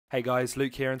Hey guys,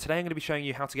 Luke here, and today I'm going to be showing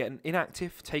you how to get an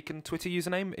inactive taken Twitter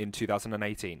username in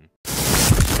 2018.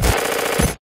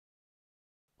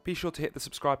 Be sure to hit the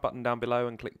subscribe button down below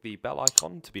and click the bell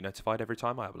icon to be notified every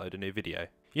time I upload a new video.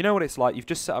 You know what it's like, you've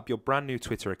just set up your brand new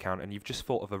Twitter account and you've just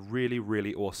thought of a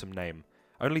really awesome name,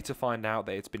 only to find out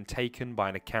that it's been taken by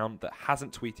an account that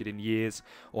hasn't tweeted in years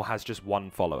or has just one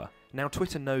follower. Now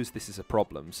Twitter knows this is a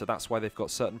problem, so that's why they've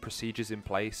got certain procedures in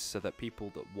place so that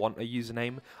people that want a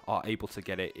username are able to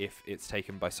get it if it's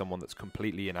taken by someone that's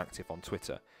completely inactive on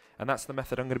Twitter. And that's the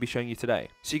method I'm going to be showing you today.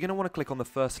 So you're going to want to click on the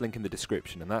first link in the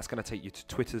description, and that's going to take you to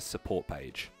Twitter's support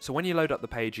page. So when you load up the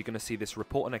page, you're going to see this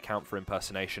report an account for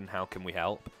impersonation, how can we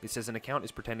help? It says an account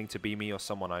is pretending to be me or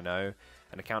someone I know.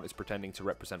 An account is pretending to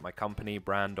represent my company,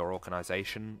 brand or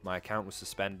organization. My account was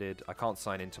suspended. I can't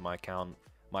sign into my account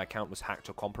was hacked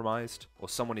or compromised, or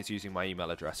someone is using my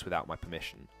email address without my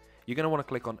permission. You're going to want to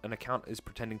click on an account is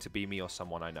pretending to be me or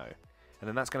someone I know. And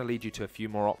then that's going to lead you to a few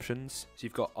more options. So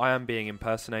you've got I am being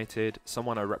impersonated,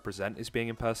 someone I represent is being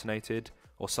impersonated,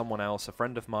 or someone else, a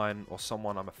friend of mine, or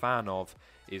someone I'm a fan of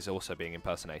is also being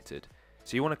impersonated.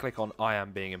 So you want to click on I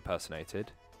am being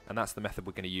impersonated, and that's the method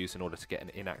we're going to use in order to get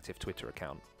an inactive Twitter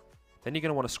account. Then you're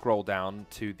going to want to scroll down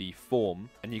to the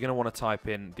form, and you're going to want to type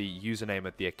in the username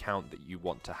of the account that you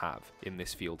want to have in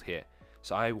this field here.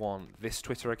 So I want this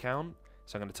Twitter account,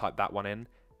 so I'm going to type that one in,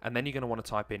 and then you're going to want to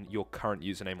type in your current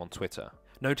username on Twitter.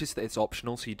 Notice that it's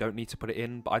optional, so you don't need to put it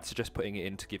in, but I'd suggest putting it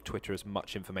in to give Twitter as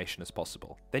much information as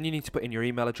possible. Then you need to put in your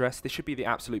email address. This should be the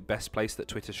absolute best place that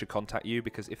Twitter should contact you,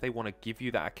 because if they want to give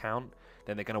you that account,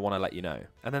 then they're going to want to let you know.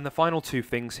 And then the final two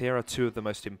things here are two of the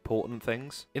most important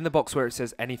things. In the box where it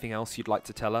says anything else you'd like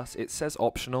to tell us, it says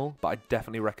optional, but I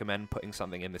definitely recommend putting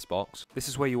something in this box. This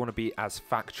is where you want to be as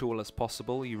factual as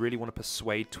possible. You really want to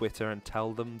persuade Twitter and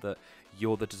tell them that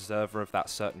you're the deserver of that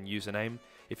certain username.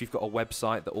 If you've got a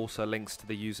website that also links to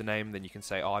the username, then you can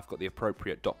say, oh, I've got the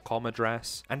appropriate .com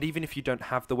address. And even if you don't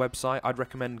have the website, I'd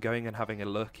recommend going and having a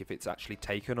look if it's actually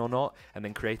taken or not, and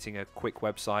then creating a quick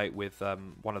website with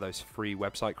one of those free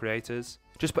website creators.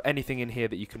 Just put anything in here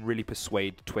that you can really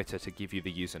persuade Twitter to give you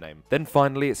the username. Then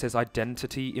finally, it says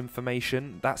identity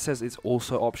information. That says it's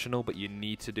also optional, but you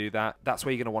need to do that. That's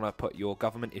where you're going to want to put your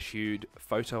government issued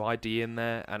photo ID in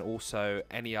there, and also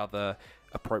any other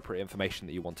appropriate information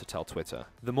that you want to tell Twitter.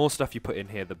 The more stuff you put in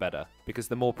here, the better, because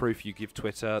the more proof you give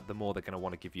Twitter, the more they're going to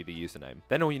want to give you the username.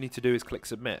 Then all you need to do is click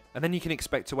submit, and then you can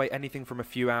expect to wait anything from a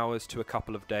few hours to a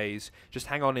couple of days. Just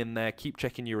hang on in there, keep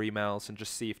checking your emails, and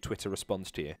just see if Twitter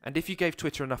responds to you. And if you gave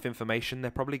Twitter enough information, they're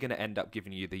probably going to end up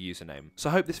giving you the username. So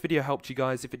I hope this video helped you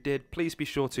guys. If it did, please be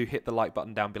sure to hit the like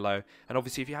button down below, and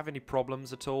obviously if you have any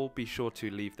problems at all, be sure to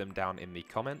leave them down in the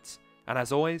comments. And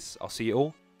as always, I'll see you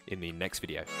all in the next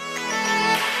video.